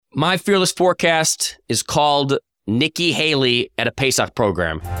My fearless forecast is called Nikki Haley at a Pesach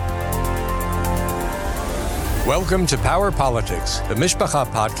program. Welcome to Power Politics, the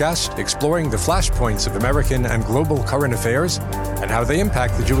Mishpacha podcast exploring the flashpoints of American and global current affairs and how they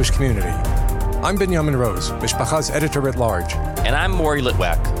impact the Jewish community. I'm Binyamin Rose, Mishpacha's editor-at-large. And I'm Maury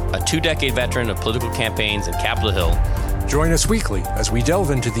Litwack, a 2-decade veteran of political campaigns in Capitol Hill. Join us weekly as we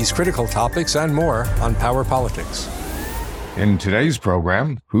delve into these critical topics and more on Power Politics. In today's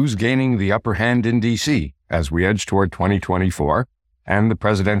program, who's gaining the upper hand in D.C. as we edge toward 2024 and the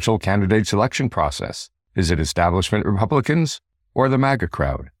presidential candidate selection process? Is it establishment Republicans or the MAGA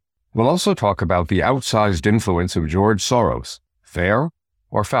crowd? We'll also talk about the outsized influence of George Soros, fair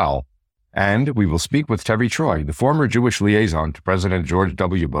or foul? And we will speak with Tevi Troy, the former Jewish liaison to President George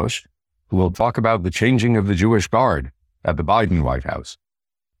W. Bush, who will talk about the changing of the Jewish Guard at the Biden White House.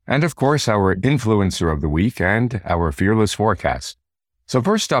 And of course, our influencer of the week and our fearless forecast. So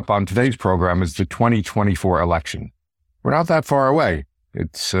first up on today's program is the 2024 election. We're not that far away.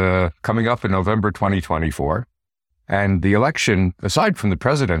 It's coming up in November 2024. And the election, aside from the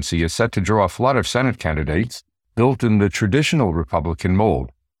presidency, is set to draw a flood of Senate candidates built in the traditional Republican mold.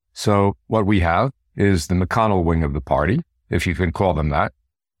 So what we have is the McConnell wing of the party, if you can call them that.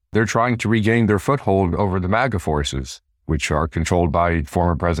 They're trying to regain their foothold over the MAGA forces, which are controlled by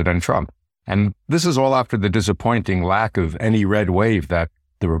former President Trump. And this is all after the disappointing lack of any red wave that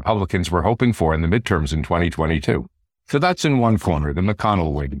the Republicans were hoping for in the midterms in 2022. So that's in one corner, the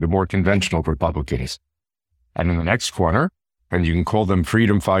McConnell wing, the more conventional Republicans. And in the next corner, and you can call them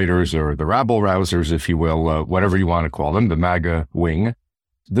freedom fighters or the rabble-rousers, if you will, whatever you want to call them, the MAGA wing.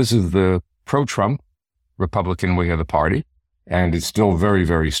 This is the pro-Trump Republican wing of the party, and it's still very,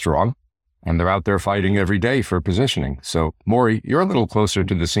 very strong. And they're out there fighting every day for positioning. So, Maury, you're a little closer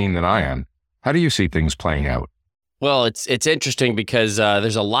to the scene than I am. How do you see things playing out? Well, it's interesting because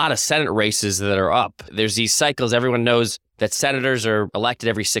there's a lot of Senate races that are up. There's these cycles. Everyone knows that senators are elected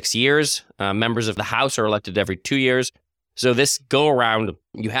every 6 years. Members of the House are elected every 2 years. So this go-around,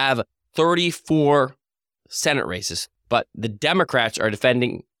 you have 34 Senate races, but the Democrats are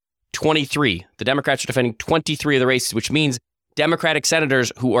defending 23. The Democrats are defending 23 of the races, which means Democratic senators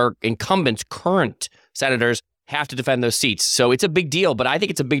who are incumbents, current senators, have to defend those seats. So it's a big deal, but I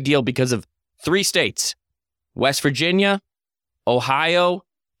think it's a big deal because of 3 states: West Virginia, Ohio,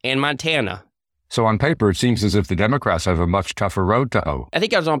 and Montana. So on paper, it seems as if the Democrats have a much tougher road to hoe. I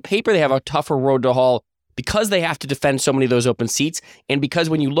think as on paper, they have a tougher road to haul because they have to defend so many of those open seats. And because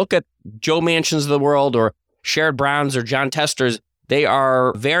when you look at Joe Manchins of the world or Sherrod Browns or John Testers, they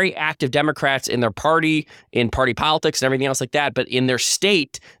are very active Democrats in their party, in party politics and everything else like that. But in their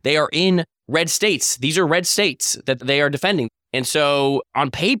state, they are in red states. These are red states that they are defending. And so on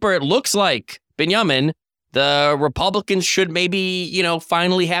paper, it looks like, Binyamin, the Republicans should maybe,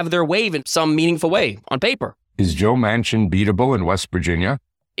 finally have their wave in some meaningful way on paper. Is Joe Manchin beatable in West Virginia?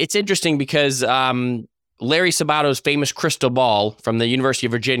 It's interesting because Larry Sabato's famous crystal ball from the University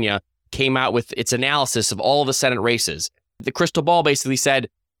of Virginia came out with its analysis of all the Senate races. The crystal ball basically said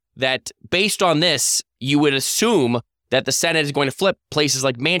that based on this, you would assume that the Senate is going to flip. Places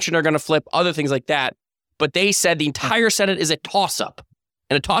like Manchin are going to flip, other things like that. But they said the entire Senate is a toss-up.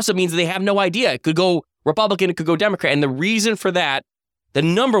 And a toss-up means they have no idea. It could go Republican, it could go Democrat. And the reason for that, the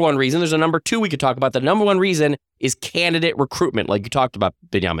number one reason, there's a number 2 we could talk about. The number one reason is candidate recruitment, like you talked about,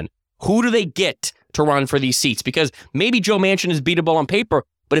 Binyamin. Who do they get to run for these seats? Because maybe Joe Manchin is beatable on paper,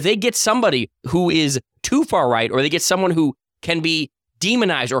 but if they get somebody who is too far right, or they get someone who can be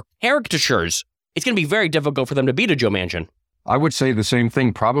demonized or caricatures, it's going to be very difficult for them to beat a Joe Manchin. I would say the same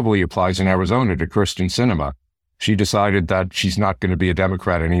thing probably applies in Arizona to Kyrsten Sinema. She decided that she's not going to be a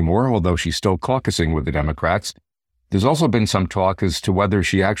Democrat anymore, although she's still caucusing with the Democrats. There's also been some talk as to whether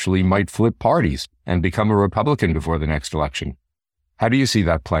she actually might flip parties and become a Republican before the next election. How do you see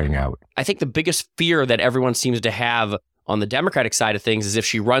that playing out? I think the biggest fear that everyone seems to have on the Democratic side of things is if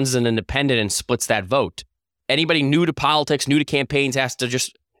she runs as an independent and splits that vote. Anybody new to politics, new to campaigns, has to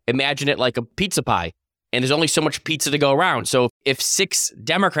just imagine it like a pizza pie. And there's only so much pizza to go around. So if 6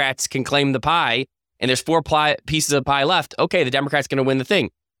 Democrats can claim the pie and there's 4 pieces of pie left, okay, the Democrat's going to win the thing.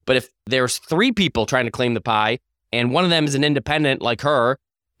 But if there's 3 people trying to claim the pie and one of them is an independent like her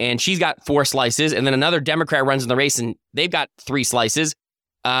and she's got 4 slices and then another Democrat runs in the race and they've got 3 slices,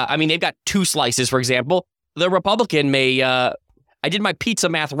 they've got 2 slices, for example, the Republican may, I did my pizza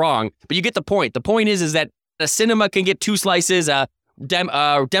math wrong, but you get the point. The point is that a Sinema can get 2 slices, a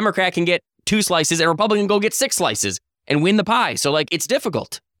Democrat can get 2 slices, and a Republican can go get 6 slices and win the pie. So, it's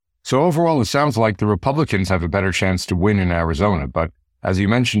difficult. So overall, it sounds like the Republicans have a better chance to win in Arizona. But as you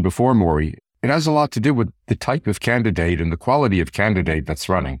mentioned before, Maury, It has a lot to do with the type of candidate and the quality of candidate that's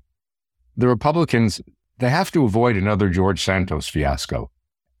running. The Republicans, they have to avoid another George Santos fiasco.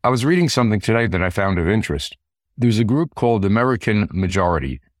 I was reading something today that I found of interest. There's a group called American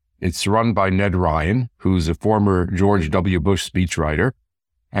Majority. It's run by Ned Ryan, who's a former George W. Bush speechwriter,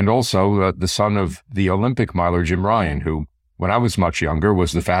 and also the son of the Olympic miler Jim Ryan, who, when I was much younger,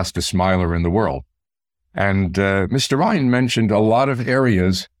 was the fastest miler in the world. And Mr. Ryan mentioned a lot of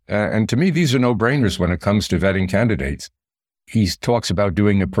areas, and to me, these are no-brainers when it comes to vetting candidates. He talks about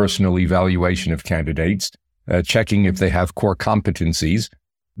doing a personal evaluation of candidates, checking if they have core competencies.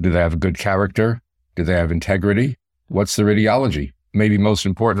 Do they have a good character? Do they have integrity? What's their ideology? Maybe most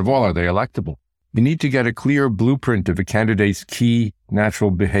important of all, are they electable? You need to get a clear blueprint of a candidate's key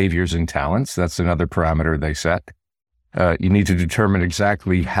natural behaviors and talents. That's another parameter they set. You need to determine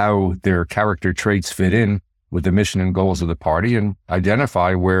exactly how their character traits fit in with the mission and goals of the party and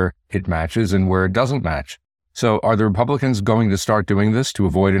identify where it matches and where it doesn't match. So are the Republicans going to start doing this to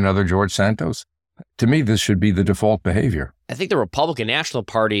avoid another George Santos? To me, this should be the default behavior. I think the Republican National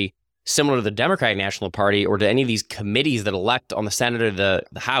Party, similar to the Democratic National Party or to any of these committees that elect on the Senate or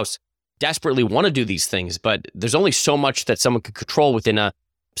the House, desperately want to do these things, but there's only so much that someone could control within a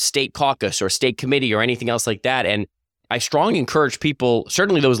state caucus or state committee or anything else like that. And I strongly encourage people,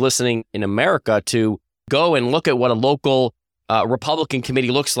 certainly those listening in America, to go and look at what a local Republican committee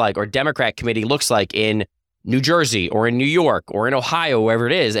looks like or Democrat committee looks like in New Jersey or in New York or in Ohio, wherever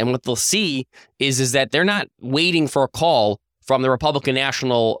it is. And what they'll see is that they're not waiting for a call from the Republican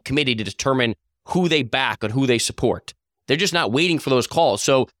National Committee to determine who they back and who they support. They're just not waiting for those calls.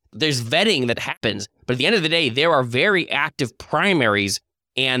 So there's vetting that happens. But at the end of the day, there are very active primaries.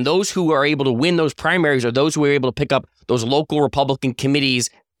 And those who are able to win those primaries are those who are able to pick up those local Republican committees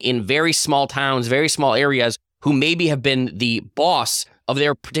in very small towns, very small areas, who maybe have been the boss of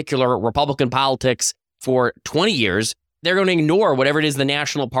their particular Republican politics for 20 years. They're going to ignore whatever it is the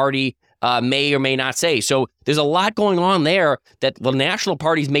National Party may or may not say. So there's a lot going on there that the national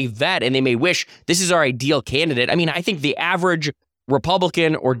parties may vet and they may wish this is our ideal candidate. I mean, I think the average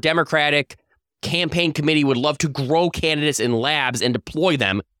Republican or Democratic campaign committee would love to grow candidates in labs and deploy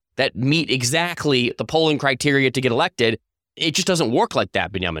them that meet exactly the polling criteria to get elected. It just doesn't work like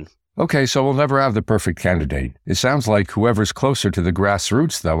that, Binyamin. Okay, so we'll never have the perfect candidate. It sounds like whoever's closer to the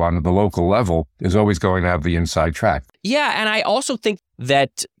grassroots, though, on the local level, is always going to have the inside track. Yeah, and I also think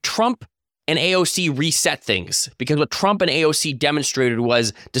that Trump and AOC reset things, because what Trump and AOC demonstrated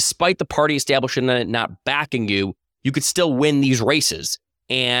was, despite the party establishment not backing you, you could still win these races.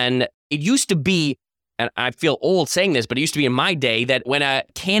 And it used to be, and I feel old saying this, but it used to be in my day that when a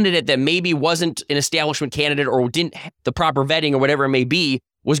candidate that maybe wasn't an establishment candidate or didn't have the proper vetting or whatever it may be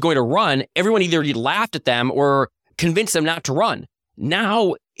was going to run, everyone either laughed at them or convinced them not to run.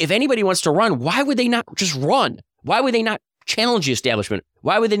 Now, if anybody wants to run, why would they not just run? Why would they not challenge the establishment?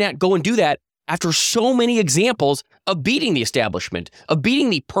 Why would they not go and do that after so many examples of beating the establishment, of beating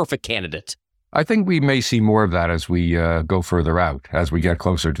the perfect candidate? I think we may see more of that as we go further out, as we get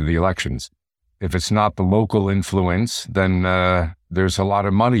closer to the elections. If it's not the local influence, then there's a lot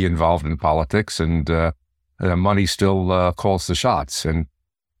of money involved in politics, and money still calls the shots. And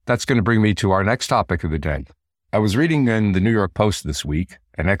that's going to bring me to our next topic of the day. I was reading in the New York Post this week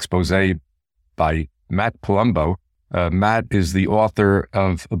an expose by Matt Palumbo. Matt is the author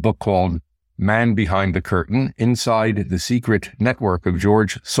of a book called Man Behind the Curtain, Inside the Secret Network of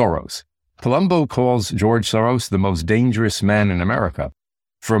George Soros. Palumbo calls George Soros the most dangerous man in America.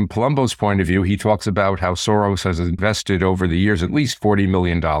 From Palumbo's point of view, he talks about how Soros has invested over the years at least $40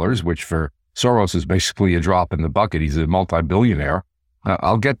 million, which for Soros is basically a drop in the bucket. He's a multi-billionaire.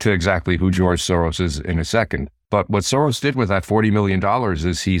 I'll get to exactly who George Soros is in a second. But what Soros did with that $40 million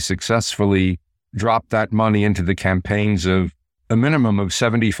is he successfully dropped that money into the campaigns of a minimum of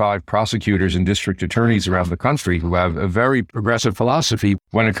 75 prosecutors and district attorneys around the country who have a very progressive philosophy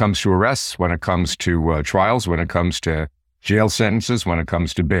when it comes to arrests, when it comes to trials, when it comes to jail sentences, when it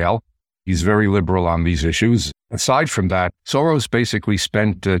comes to bail. He's very liberal on these issues. Aside from that, Soros basically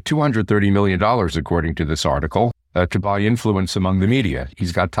spent $230 million, according to this article, to buy influence among the media.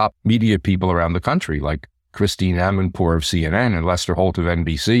 He's got top media people around the country, like Christine Amanpour of CNN and Lester Holt of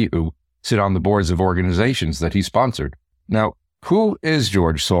NBC, who sit on the boards of organizations that he sponsored. Now, who is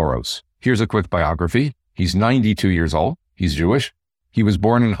George Soros? Here's a quick biography. He's 92 years old. He's Jewish. He was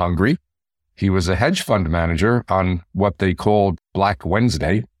born in Hungary. He was a hedge fund manager on what they called Black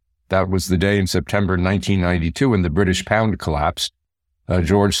Wednesday. That was the day in September 1992 when the British pound collapsed.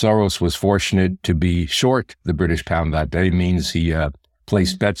 George Soros was fortunate to be short the British pound that day. It means he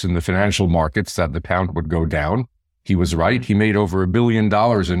placed bets in the financial markets that the pound would go down. He was right. He made over $1 billion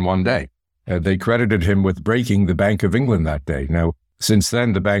in one day. They credited him with breaking the Bank of England that day. Now, since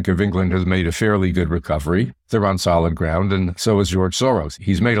then, the Bank of England has made a fairly good recovery. They're on solid ground, and so is George Soros.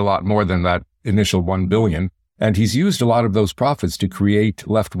 He's made a lot more than that initial $1 billion, and he's used a lot of those profits to create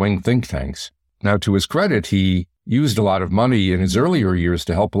left-wing think tanks. Now, to his credit, he used a lot of money in his earlier years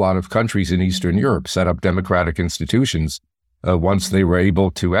to help a lot of countries in Eastern Europe set up democratic institutions once they were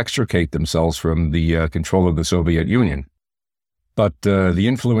able to extricate themselves from the control of the Soviet Union. But the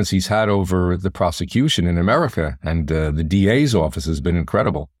influence he's had over the prosecution in America and the DA's office has been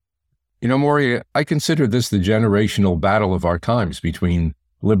incredible. You know, Maury, I consider this the generational battle of our times between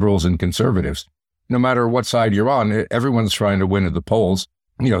liberals and conservatives. No matter what side you're on, everyone's trying to win at the polls,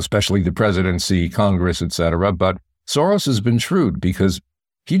 you know, especially the presidency, Congress, etc. But Soros has been shrewd because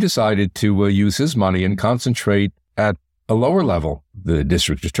he decided to use his money and concentrate at a lower level, the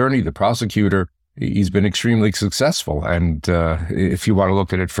district attorney, the prosecutor. He's been extremely successful. And if you want to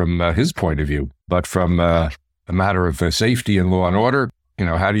look at it from his point of view, but from a matter of safety and law and order, you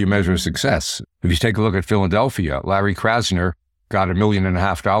know, how do you measure success? If you take a look at Philadelphia, Larry Krasner got $1.5 million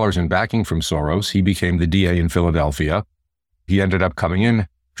in backing from Soros. He became the DA in Philadelphia. He ended up coming in,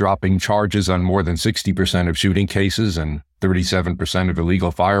 dropping charges on more than 60% of shooting cases and 37% of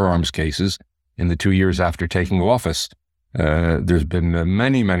illegal firearms cases in the 2 years after taking office. There's been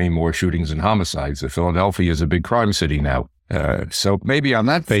many, many more shootings and homicides. Philadelphia is a big crime city now. So maybe on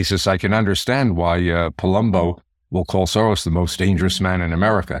that basis, I can understand why Palumbo will call Soros the most dangerous man in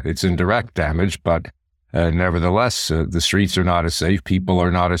America. It's indirect damage, but nevertheless, the streets are not as safe. People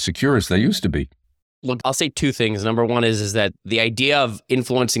are not as secure as they used to be. Look, I'll say two things. Number one is that the idea of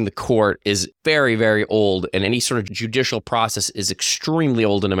influencing the court is very, very old, and any sort of judicial process is extremely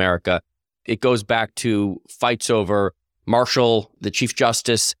old in America. It goes back to fights over Marshall, the Chief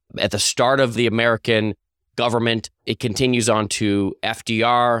Justice, at the start of the American government. It continues on to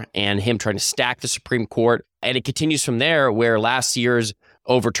FDR and him trying to stack the Supreme Court. And it continues from there, where last year's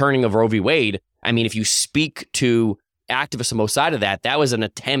overturning of Roe v. Wade, I mean, if you speak to activists on both sides of that, that was an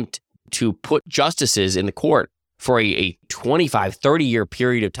attempt to put justices in the court for a 25, 30-year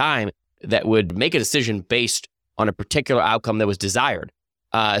period of time that would make a decision based on a particular outcome that was desired.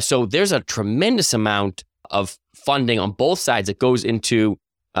 So there's a tremendous amount of funding on both sides that goes into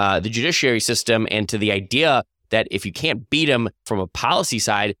the judiciary system and to the idea that if you can't beat them from a policy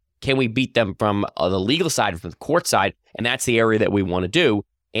side, can we beat them from the legal side, from the court side? And that's the area that we want to do.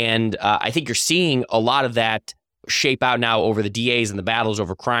 And I think you're seeing a lot of that shape out now over the DAs and the battles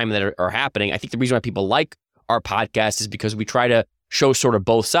over crime that are happening. I think the reason why people like our podcast is because we try to show sort of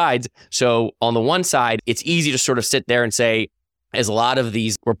both sides. So on the one side, it's easy to sort of sit there and say, as a lot of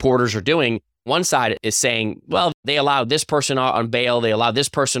these reporters are doing, one side is saying, well, they allowed this person out on bail, they allowed this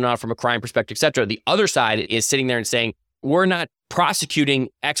person out from a crime perspective, et cetera. The other side is sitting there and saying, we're not prosecuting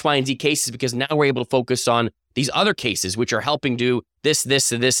X, Y, and Z cases because now we're able to focus on these other cases, which are helping do this,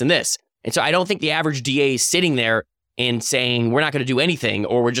 this, and this, and this. And so I don't think the average DA is sitting there and saying, we're not going to do anything,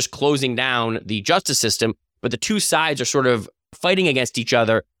 or we're just closing down the justice system. But the two sides are sort of fighting against each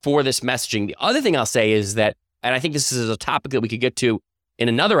other for this messaging. The other thing I'll say is that, and I think this is a topic that we could get to in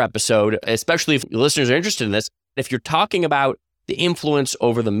another episode, especially if listeners are interested in this, if you're talking about the influence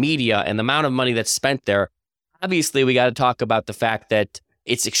over the media and the amount of money that's spent there, obviously we got to talk about the fact that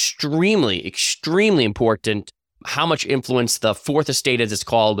it's extremely, extremely important how much influence the Fourth Estate, as it's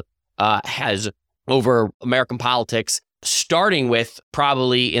called, has over American politics, starting with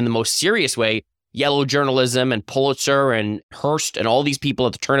probably in the most serious way, yellow journalism and Pulitzer and Hearst and all these people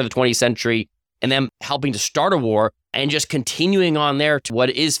at the turn of the 20th century, and them helping to start a war, and just continuing on there to what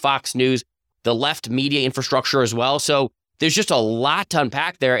is Fox News, the left media infrastructure as well. So there's just a lot to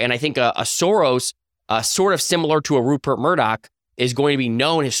unpack there. And I think a Soros, sort of similar to a Rupert Murdoch, is going to be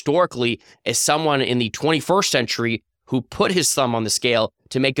known historically as someone in the 21st century who put his thumb on the scale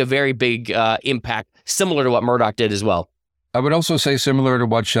to make a very big impact, similar to what Murdoch did as well. I would also say similar to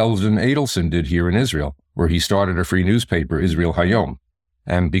what Sheldon Adelson did here in Israel, where he started a free newspaper, Israel Hayom.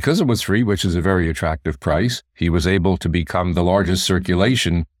 And because it was free, which is a very attractive price, he was able to become the largest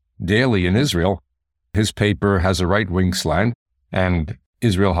circulation daily in Israel. His paper has a right-wing slant, and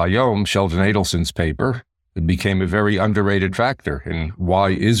Israel Hayom, Sheldon Adelson's paper, it became a very underrated factor in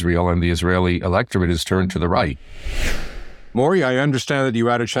why Israel and the Israeli electorate is turned to the right. Maury, I understand that you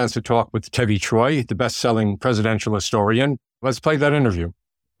had a chance to talk with Tevi Troy, the best-selling presidential historian. Let's play that interview.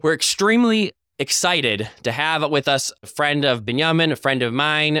 We're extremely excited to have with us a friend of Binyamin, a friend of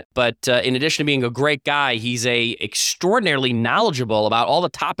mine, but in addition to being a great guy, he's extraordinarily knowledgeable about all the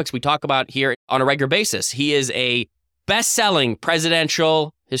topics we talk about here on a regular basis. He is a best-selling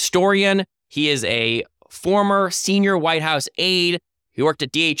presidential historian. He is a former senior White House aide. He worked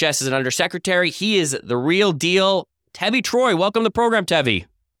at DHS as an undersecretary. He is the real deal. Tevi Troy, welcome to the program, Tevi.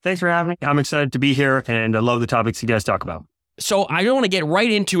 Thanks for having me. I'm excited to be here, and I love the topics you guys talk about. So I don't want to get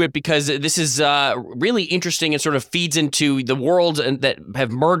right into it because this is really interesting and sort of feeds into the worlds that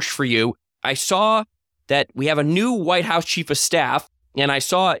have merged for you. I saw that we have a new White House chief of staff, and I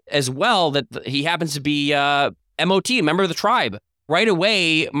saw as well that he happens to be MOT, a member of the tribe. Right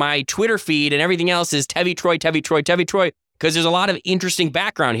away, my Twitter feed and everything else is Tevi Troy, Tevi Troy, Tevi Troy, because there's a lot of interesting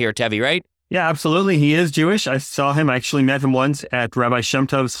background here, Tevi, right? Yeah, absolutely. He is Jewish. I saw him. I actually met him once at Rabbi Shem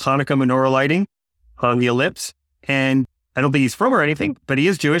Tov's Hanukkah menorah lighting on the Ellipse, and I don't think he's from or anything, but he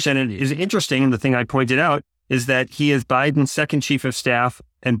is Jewish. And it is interesting. And the thing I pointed out is that he is Biden's second chief of staff,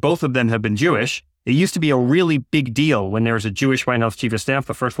 and both of them have been Jewish. It used to be a really big deal when there was a Jewish White House chief of staff.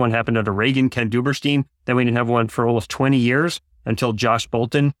 The first one happened under Reagan, Ken Duberstein. Then we didn't have one for almost 20 years until Josh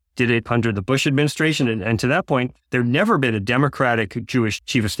Bolten did it under the Bush administration. And to that point, there'd never been a Democratic Jewish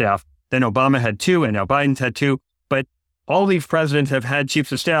chief of staff. Then Obama had two, and now Biden's had two. But all these presidents have had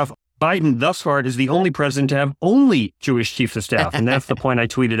chiefs of staff. Biden, thus far, is the only president to have only Jewish chiefs of staff. And that's the point I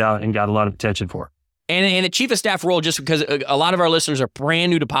tweeted out and got a lot of attention for. And the chief of staff role, just because a lot of our listeners are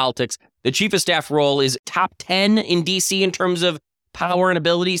brand new to politics, the chief of staff role is top 10 in D.C. in terms of power and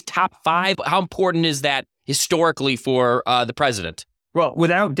abilities, top 5. How important is that historically for the president? Well,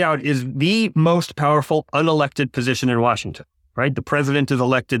 without doubt, is the most powerful unelected position in Washington, right? The president is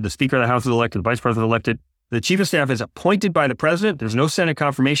elected, the Speaker of the House is elected, the Vice President is elected. The chief of staff is appointed by the president. There's no Senate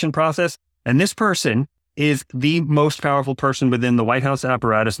confirmation process. And this person is the most powerful person within the White House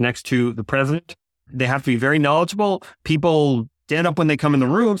apparatus next to the president. They have to be very knowledgeable. People stand up when they come in the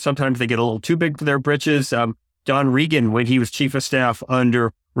room. Sometimes they get a little too big for their britches. Don Regan, when he was chief of staff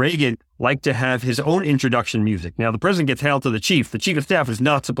under Reagan, liked to have his own introduction music. Now, the president gets held to the chief. The chief of staff is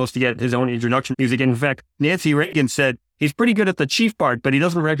not supposed to get his own introduction music. In fact, Nancy Reagan said he's pretty good at the chief part, but he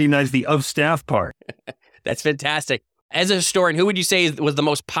doesn't recognize the of staff part. That's fantastic. As a historian, who would you say was the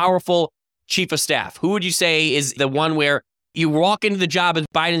most powerful chief of staff? Who would you say is the one where you walk into the job as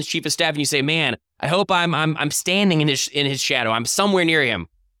Biden's chief of staff and you say, man, I hope I'm standing in his shadow. I'm somewhere near him.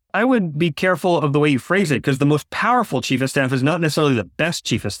 I would be careful of the way you phrase it, because the most powerful chief of staff is not necessarily the best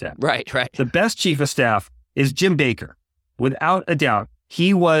chief of staff. Right. The best chief of staff is Jim Baker. Without a doubt,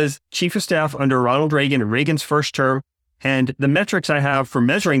 he was chief of staff under Ronald Reagan in Reagan's first term. And the metrics I have for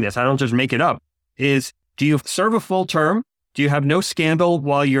measuring this, I don't just make it up, is do you serve a full term? Do you have no scandal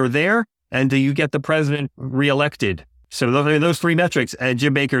while you're there? And do you get the president reelected? So those 3 metrics. And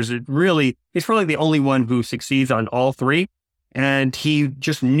Jim Baker's he's probably the only one who succeeds on all 3. And he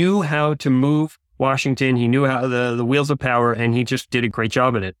just knew how to move Washington. He knew how the wheels of power, and he just did a great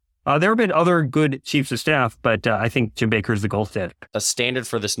job at it. There have been other good chiefs of staff, but I think Jim Baker is the gold standard. A standard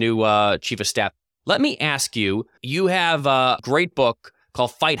for this new chief of staff. Let me ask you, you have a great book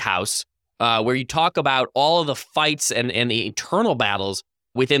called Fight House, where you talk about all of the fights and the internal battles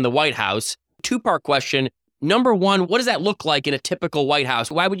within the White House. 2-part question. Number 1, what does that look like in a typical White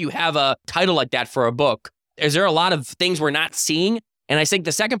House? Why would you have a title like that for a book? Is there a lot of things we're not seeing? And I think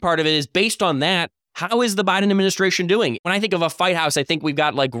the second part of it is based on that, how is the Biden administration doing? When I think of a Fight House, I think we've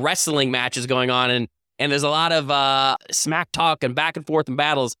got like wrestling matches going on and there's a lot of smack talk and back and forth and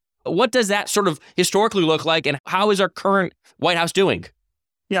battles. What does that sort of historically look like, and how is our current White House doing?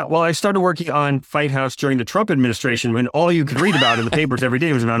 Yeah, well, I started working on Fight House during the Trump administration, when all you could read about in the papers every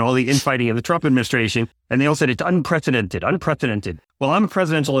day was about all the infighting of the Trump administration. And they all said it's unprecedented. Well, I'm a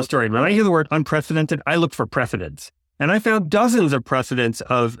presidential historian. When I hear the word unprecedented, I look for precedents. And I found dozens of precedents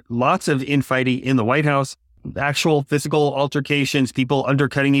of lots of infighting in the White House, actual physical altercations, people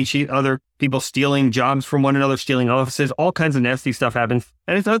undercutting each other, people stealing jobs from one another, stealing offices, all kinds of nasty stuff happens.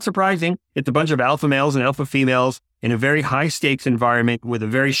 And it's not surprising. It's a bunch of alpha males and alpha females in a very high stakes environment with a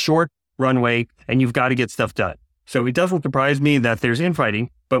very short runway, and you've got to get stuff done. So it doesn't surprise me that there's infighting.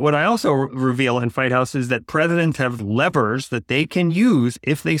 But what I also reveal in Fight House is that presidents have levers that they can use,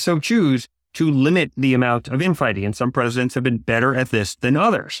 if they so choose, to limit the amount of infighting. And some presidents have been better at this than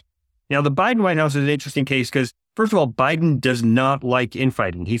others. Now, the Biden White House is an interesting case because, first of all, Biden does not like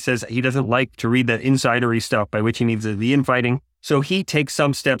infighting. He says he doesn't like to read that insidery stuff, by which he means the infighting. So he takes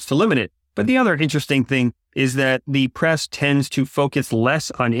some steps to limit it. But the other interesting thing is that the press tends to focus less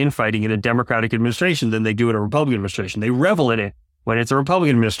on infighting in a Democratic administration than they do in a Republican administration. They revel in it when it's a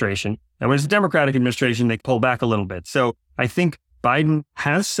Republican administration. And when it's a Democratic administration, they pull back a little bit. So I think Biden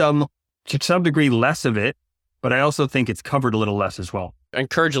has to some degree, less of it, but I also think it's covered a little less as well. I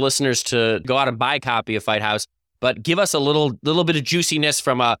encourage listeners to go out and buy a copy of Fight House, but give us a little bit of juiciness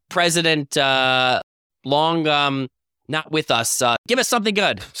from a president not with us. Give us something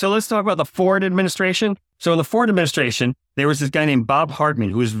good. So let's talk about the Ford administration. So in the Ford administration, there was this guy named Bob Hartman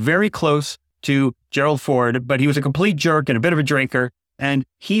who was very close to Gerald Ford, but he was a complete jerk and a bit of a drinker. And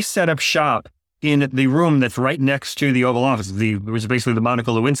he set up shop in the room that's right next to the Oval Office. It was basically the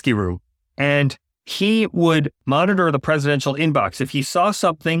Monica Lewinsky room. And he would monitor the presidential inbox. If he saw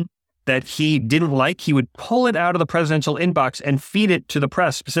something that he didn't like, he would pull it out of the presidential inbox and feed it to the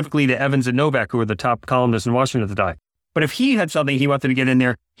press, specifically to Evans and Novak, who were the top columnists in Washington at the time. But if he had something he wanted to get in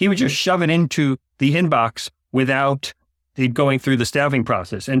there, he would just shove it into the inbox without it going through the staffing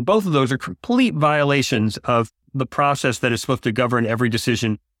process. And both of those are complete violations of the process that is supposed to govern every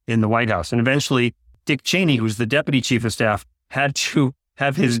decision in the White House. And eventually, Dick Cheney, who's the deputy chief of staff, had to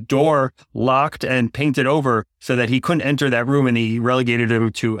have his door locked and painted over so that he couldn't enter that room, and he relegated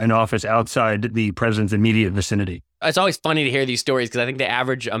him to an office outside the president's immediate vicinity. It's always funny to hear these stories because I think the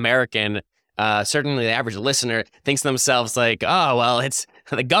average American, certainly the average listener, thinks to themselves like, oh, well, it's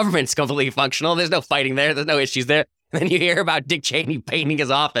the government's completely functional. There's no fighting there. There's no issues there. And then you hear about Dick Cheney painting his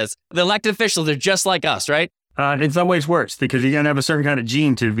office. The elected officials are just like us, right? In some ways worse, because you got to have a certain kind of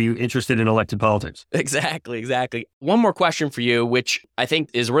gene to be interested in elected politics. Exactly. One more question for you, which I think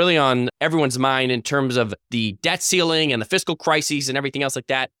is really on everyone's mind in terms of the debt ceiling and the fiscal crises and everything else like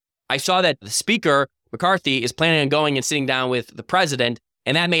that. I saw that the Speaker, McCarthy, is planning on going and sitting down with the president,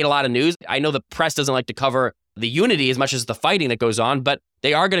 and that made a lot of news. I know the press doesn't like to cover the unity as much as the fighting that goes on, but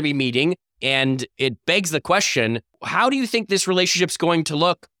they are going to be meeting, and it begs the question, how do you think this relationship's going to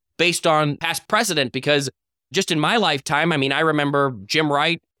look based on past precedent? Because just in my lifetime, I mean, I remember Jim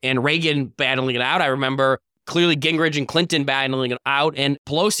Wright and Reagan battling it out. I remember clearly Gingrich and Clinton battling it out, and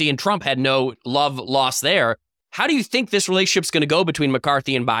Pelosi and Trump had no love lost there. How do you think this relationship's going to go between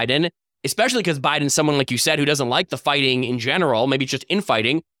McCarthy and Biden, especially because Biden's someone, like you said, who doesn't like the fighting in general, maybe it's just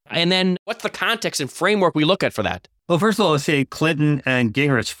infighting? And then what's the context and framework we look at for that? Well, first of all, let's say Clinton and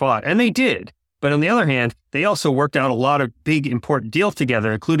Gingrich fought, and they did. But on the other hand, they also worked out a lot of big, important deals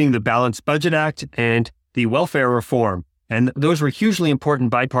together, including the Balanced Budget Act and the welfare reform. And those were hugely important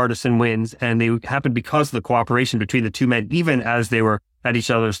bipartisan wins, and they happened because of the cooperation between the two men, even as they were at each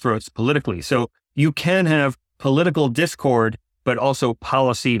other's throats politically. So you can have political discord, but also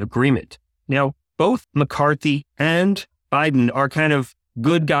policy agreement. Now, both McCarthy and Biden are kind of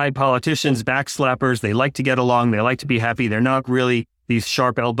good guy politicians, backslappers. They like to get along. They like to be happy. They're not really these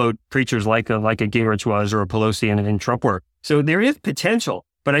sharp-elbowed preachers like a Gingrich was or a Pelosi and Trump were. So there is potential.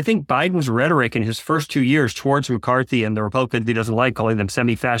 But I think Biden's rhetoric in his first 2 years towards McCarthy and the Republicans he doesn't like, calling them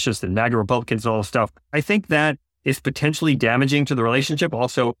semi-fascist and MAGA Republicans and all this stuff, I think that is potentially damaging to the relationship.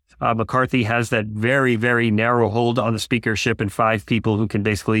 Also, McCarthy has that very, very narrow hold on the speakership and 5 people who can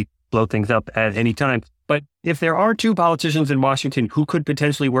basically blow things up at any time. But if there are 2 politicians in Washington who could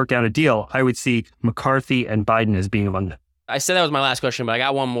potentially work out a deal, I would see McCarthy and Biden as being among them. I said that was my last question, but I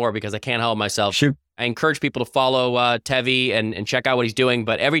got one more because I can't help myself. Shoot. I encourage people to follow Tevi and check out what he's doing.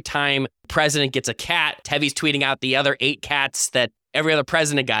 But every time the president gets a cat, Tevi's tweeting out the other 8 cats that every other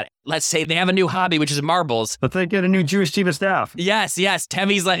president got. Let's say they have a new hobby, which is marbles. But they get a new Jewish chief of staff. Yes.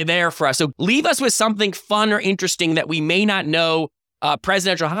 Tevi's like there for us. So leave us with something fun or interesting that we may not know.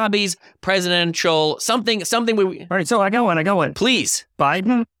 Presidential hobbies, presidential something. All right, so I got one. Please.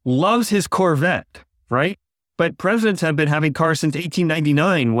 Biden loves his Corvette, right? But presidents have been having cars since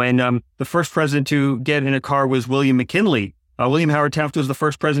 1899 when the first president to get in a car was William McKinley. William Howard Taft was the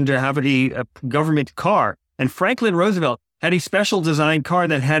first president to have a government car. And Franklin Roosevelt had a special designed car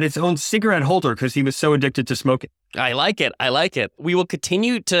that had its own cigarette holder because he was so addicted to smoking. I like it. We will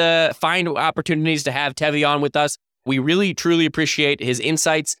continue to find opportunities to have Tevi on with us. We really, truly appreciate his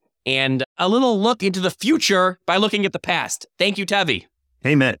insights and a little look into the future by looking at the past. Thank you, Tevi.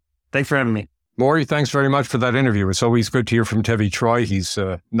 Hey, Matt. Thanks for having me. Maury, thanks very much for that interview. It's always good to hear from Tevi Troy. He's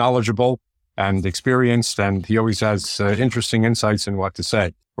knowledgeable and experienced, and he always has interesting insights in what to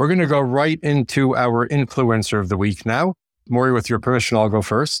say. We're going to go right into our influencer of the week now. Maury, with your permission, I'll go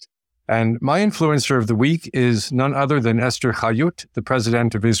first. And my influencer of the week is none other than Esther Chayut, the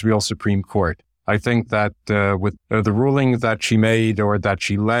president of Israel's Supreme Court. I think that with the ruling that she made or that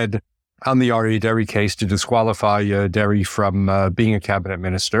she led on the Aryeh Deri case to disqualify Deri from being a cabinet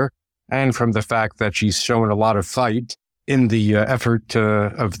minister, and from the fact that she's shown a lot of fight in the effort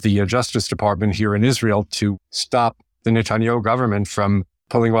of the Justice Department here in Israel to stop the Netanyahu government from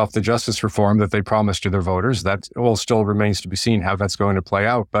pulling off the justice reform that they promised to their voters. That all still remains to be seen how that's going to play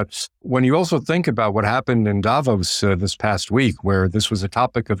out. But when you also think about what happened in Davos this past week, where this was a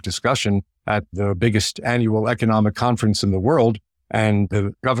topic of discussion at the biggest annual economic conference in the world, and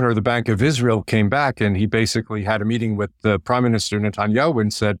the governor of the Bank of Israel came back and he basically had a meeting with the Prime Minister Netanyahu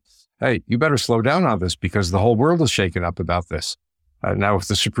and said, hey, you better slow down on this because the whole world is shaken up about this. Now, if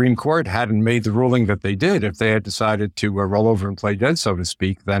the Supreme Court hadn't made the ruling that they did, if they had decided to roll over and play dead, so to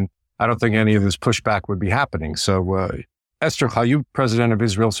speak, then I don't think any of this pushback would be happening. So Esther Hayub, president of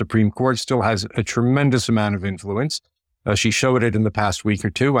Israel's Supreme Court, still has a tremendous amount of influence. She showed it in the past week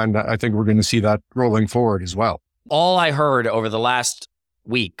or two, and I think we're going to see that rolling forward as well. All I heard over the last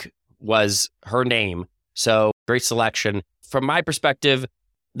week was her name. So great selection. From my perspective,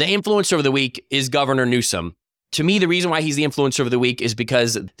 the influencer of the week is Governor Newsom. To me, the reason why he's the influencer of the week is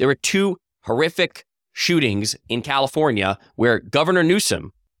because there were two horrific shootings in California where Governor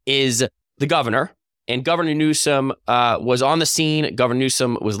Newsom is the governor, and Governor Newsom was on the scene. Governor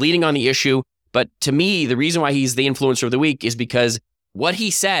Newsom was leading on the issue. But to me, the reason why he's the influencer of the week is because what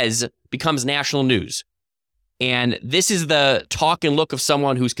he says becomes national news. And this is the talk and look of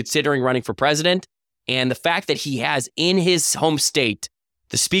someone who's considering running for president. And the fact that he has in his home state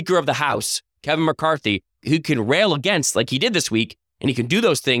the Speaker of the House, Kevin McCarthy, who can rail against, like he did this week, and he can do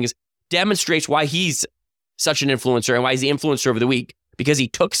those things, demonstrates why he's such an influencer and why he's the influencer of the week, because he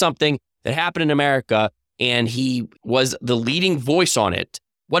took something that happened in America and he was the leading voice on it.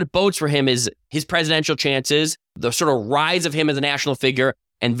 What it bodes for him is his presidential chances, the sort of rise of him as a national figure,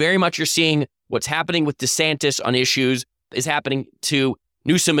 and very much you're seeing what's happening with DeSantis on issues is happening to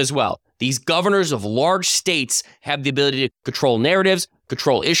Newsom as well. These governors of large states have the ability to control narratives,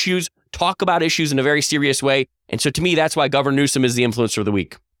 control issues, talk about issues in a very serious way. And so to me, that's why Governor Newsom is the influencer of the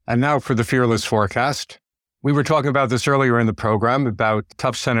week. And now for the Fearless Forecast. We were talking about this earlier in the program about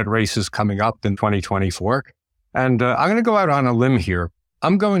tough Senate races coming up in 2024. And I'm going to go out on a limb here.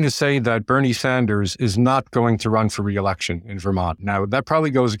 I'm going to say that Bernie Sanders is not going to run for re-election in Vermont. Now, that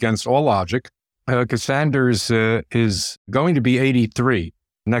probably goes against all logic, because Sanders is going to be 83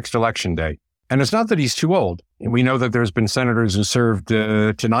 next election day. And it's not that he's too old. We know that there's been senators who served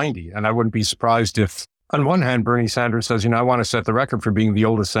to 90. And I wouldn't be surprised if, on one hand, Bernie Sanders says, I want to set the record for being the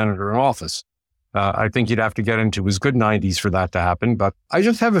oldest senator in office. I think you'd have to get into his good 90s for that to happen. But I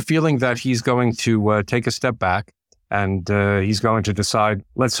just have a feeling that he's going to take a step back. And he's going to decide,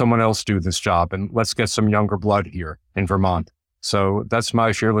 let someone else do this job and let's get some younger blood here in Vermont. So that's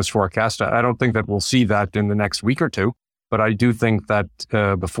my Fearless Forecast. I don't think that we'll see that in the next week or two, but I do think that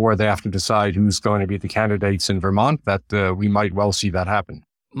before they have to decide who's going to be the candidates in Vermont, that we might well see that happen.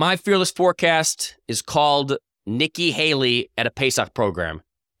 My Fearless Forecast is called Nikki Haley at a Pesach program.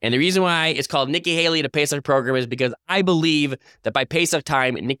 And the reason why it's called Nikki Haley at a Pesach program is because I believe that by Pesach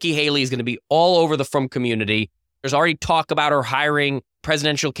time, Nikki Haley is going to be all over the Frum community. There's already talk about her hiring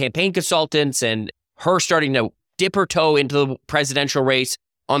presidential campaign consultants and her starting to dip her toe into the presidential race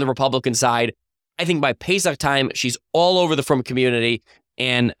on the Republican side. I think by Pesach time, she's all over the Frum community.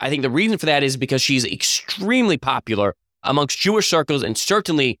 And I think the reason for that is because she's extremely popular amongst Jewish circles and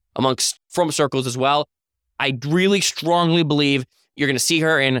certainly amongst Frum circles as well. I really strongly believe you're going to see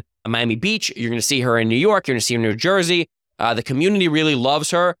her in Miami Beach. You're going to see her in New York. You're going to see her in New Jersey. The community really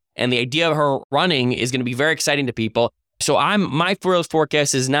loves her. And the idea of her running is going to be very exciting to people. So my Fearless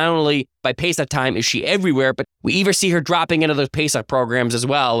Forecast is not only by Pesach time is she everywhere, but we even see her dropping into those Pesach programs as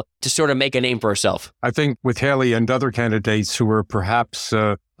well to sort of make a name for herself. I think with Haley and other candidates who are perhaps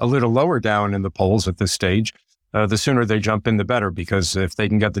a little lower down in the polls at this stage, the sooner they jump in, the better, because if they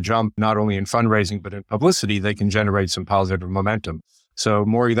can get the jump, not only in fundraising, but in publicity, they can generate some positive momentum. So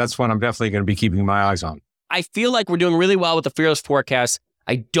Maury, that's one I'm definitely going to be keeping my eyes on. I feel like we're doing really well with the Fearless Forecast.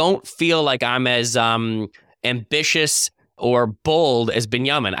 I don't feel like I'm as ambitious or bold as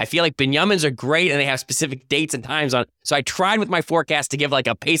Binyamin. I feel like Binyamins are great and they have specific dates and times on. So I tried with my forecast to give like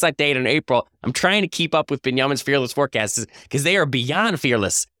a Pesach date in April. I'm trying to keep up with Binyamin's Fearless Forecasts because they are beyond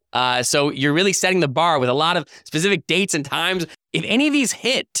fearless. So you're really setting the bar with a lot of specific dates and times. If any of these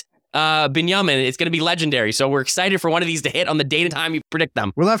hit, Binyamin, it's going to be legendary. So we're excited for one of these to hit on the date and time you predict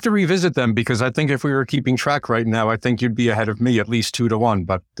them. We'll have to revisit them because I think if we were keeping track right now, I think you'd be ahead of me at least 2-1.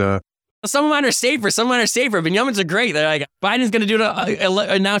 But some of mine are safer. Some of mine are safer. Binyamin's are great. They're like, Biden's going to do it,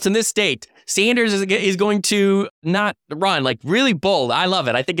 announce in this state. Sanders is going to not run. Like really bold. I love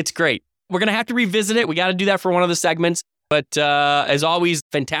it. I think it's great. We're going to have to revisit it. We got to do that for one of the segments. But as always,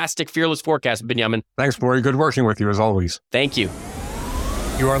 fantastic Fearless Forecast, Binyamin. Thanks, Maury. Good working with you as always. Thank you.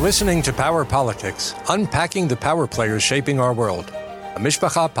 You are listening to Power Politics, unpacking the power players shaping our world. A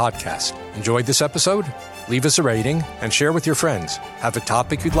Mishpacha podcast. Enjoyed this episode? Leave us a rating and share with your friends. Have a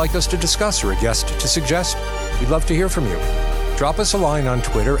topic you'd like us to discuss or a guest to suggest? We'd love to hear from you. Drop us a line on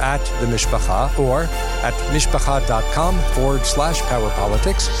Twitter at The Mishpacha or at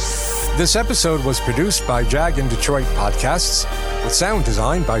mishpacha.com/powerpolitics. This episode was produced by Jag and Detroit Podcasts with sound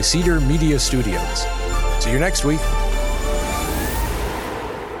design by Cedar Media Studios. See you next week.